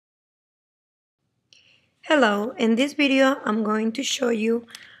Hello, in this video I'm going to show you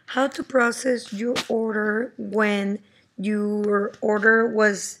how to process your order when your order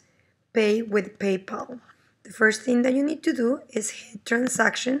was paid with PayPal. The first thing that you need to do is hit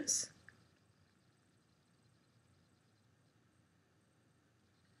transactions.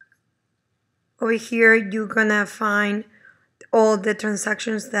 Over here you're gonna find all the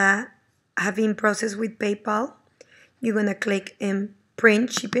transactions that have been processed with PayPal. You're gonna click in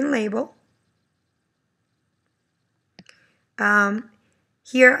print shipping label.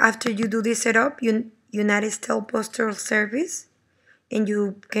 Here, after you do this setup, United States Postal Service, and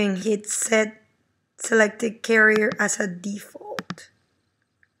you can hit set selected carrier as a default.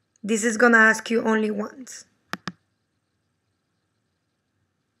 This is gonna ask you only once.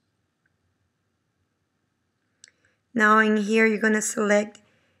 Now in here, you're gonna select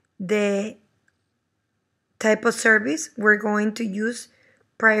the type of service. We're going to use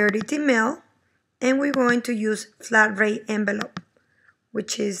priority mail, and we're going to use flat rate envelope,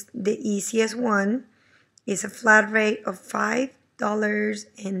 which is the easiest one. It's a flat rate of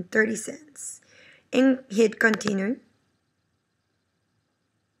 $5.30, and hit continue.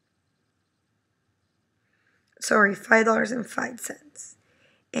 Sorry, $5.05.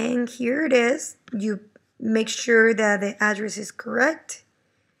 And here it is. You make sure that the address is correct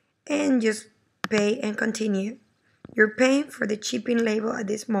and just pay and continue. You're paying for the shipping label at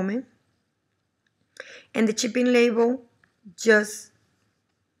this moment, and the shipping label just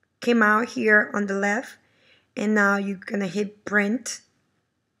came out here on the left, and now you're gonna hit print.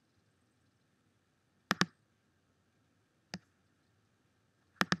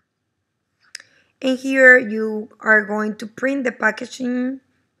 And here you are going to print the packaging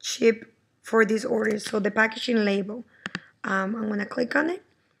chip for this order, so the packaging label. I'm gonna click on it.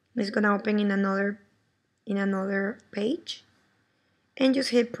 It's gonna open in another page, and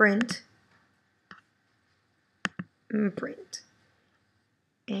just hit print and print.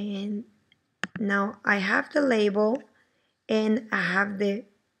 And now I have the label and I have the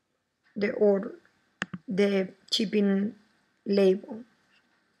order, the shipping label.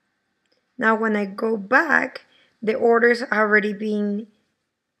 Now when I go back, the order's already being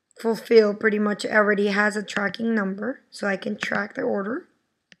fulfilled. Pretty much already has a tracking number, so I can track the order.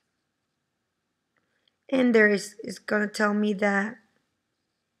 And it's gonna tell me that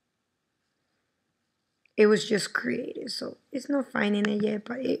it was just created, so it's not finding it yet,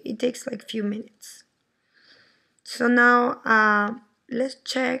 but it takes like a few minutes. So now let's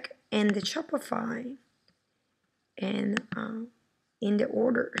check in the Shopify and in the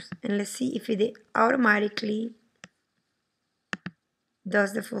orders, and let's see if it automatically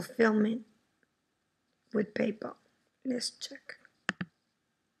does the fulfillment with PayPal. Let's check.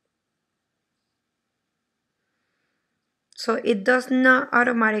 So it does not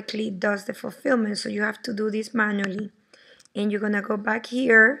automatically does the fulfillment, so you have to do this manually. And you're gonna go back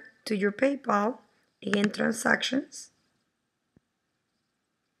here to your PayPal, again transactions.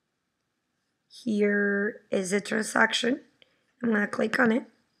 Here is the transaction. I'm gonna click on it.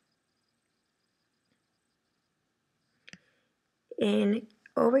 And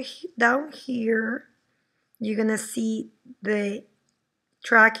down here, you're gonna see the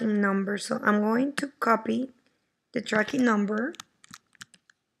tracking number. So I'm going to copy the tracking number,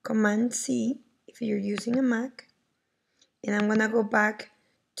 Command C if you're using a Mac, and I'm gonna go back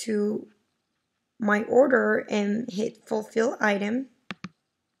to my order and hit fulfill item,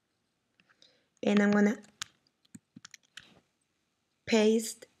 and I'm gonna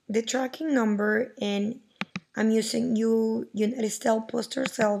paste the tracking number, and I'm using United States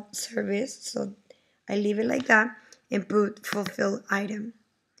Postal Service, so I leave it like that and put fulfill item.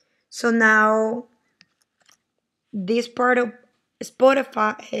 So now this part of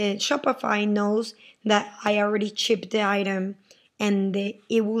Shopify knows that I already shipped the item, and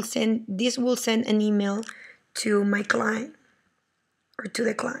this will send an email to my client or to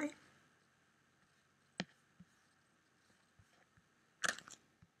the client.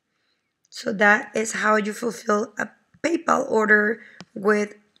 So that is how you fulfill a PayPal order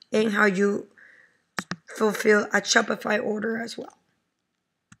and how you fulfill a Shopify order as well.